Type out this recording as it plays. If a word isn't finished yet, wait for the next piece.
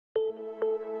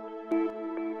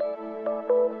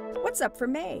What's up for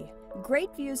May?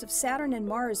 Great views of Saturn and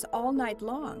Mars all night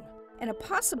long, and a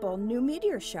possible new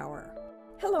meteor shower.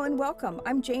 Hello and welcome.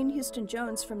 I'm Jane Houston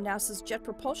Jones from NASA's Jet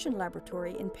Propulsion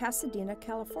Laboratory in Pasadena,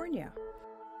 California.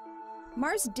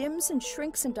 Mars dims and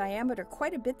shrinks in diameter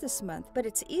quite a bit this month, but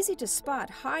it's easy to spot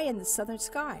high in the southern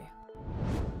sky.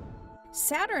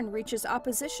 Saturn reaches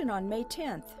opposition on May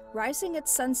 10th, rising at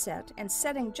sunset and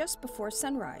setting just before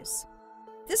sunrise.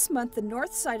 This month, the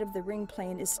north side of the ring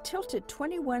plane is tilted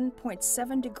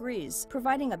 21.7 degrees,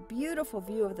 providing a beautiful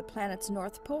view of the planet's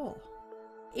north pole.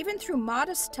 Even through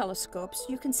modest telescopes,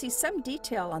 you can see some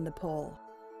detail on the pole.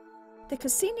 The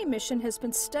Cassini mission has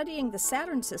been studying the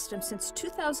Saturn system since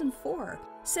 2004,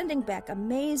 sending back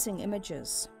amazing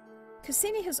images.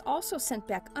 Cassini has also sent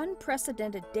back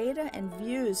unprecedented data and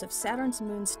views of Saturn's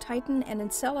moons Titan and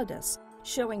Enceladus,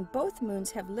 showing both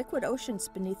moons have liquid oceans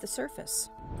beneath the surface.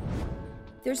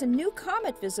 There's a new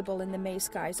comet visible in the May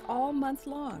skies all month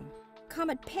long.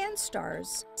 Comet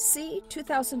Pan-STARRS C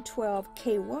 2012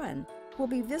 K1 will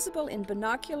be visible in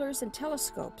binoculars and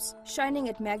telescopes, shining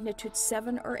at magnitude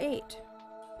 7 or 8.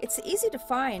 It's easy to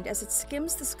find as it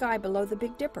skims the sky below the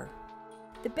Big Dipper.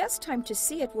 The best time to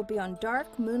see it will be on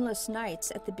dark, moonless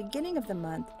nights at the beginning of the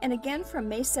month and again from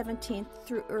May 17th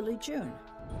through early June.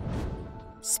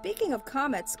 Speaking of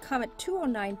comets, Comet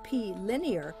 209P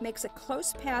Linear makes a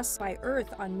close pass by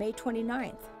Earth on May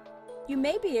 29th. You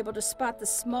may be able to spot the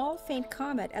small, faint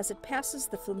comet as it passes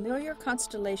the familiar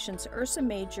constellations Ursa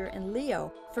Major and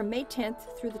Leo from May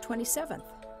 10th through the 27th.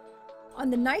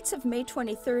 On the nights of May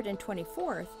 23rd and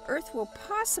 24th, Earth will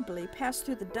possibly pass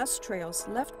through the dust trails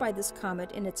left by this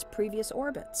comet in its previous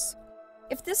orbits.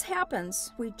 If this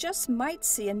happens, we just might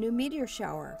see a new meteor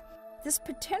shower. This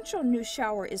potential new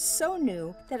shower is so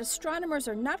new that astronomers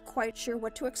are not quite sure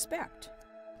what to expect.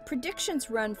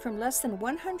 Predictions run from less than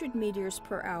 100 meteors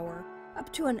per hour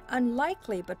up to an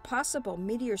unlikely but possible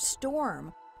meteor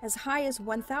storm as high as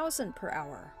 1,000 per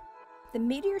hour. The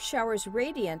meteor shower's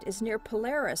radiant is near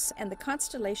Polaris and the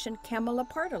constellation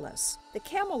Camelopardalis, the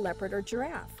camel leopard or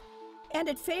giraffe, and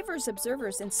it favors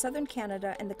observers in southern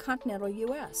Canada and the continental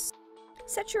U.S.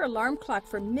 Set your alarm clock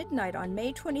for midnight on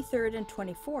May 23rd and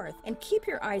 24th and keep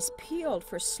your eyes peeled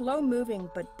for slow-moving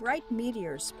but bright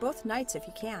meteors both nights if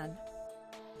you can.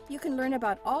 You can learn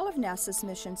about all of NASA's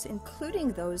missions,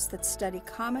 including those that study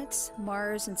comets,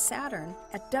 Mars, and Saturn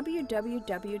at www.nasa.gov.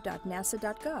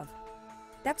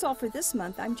 That's all for this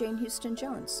month. I'm Jane Houston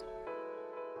Jones.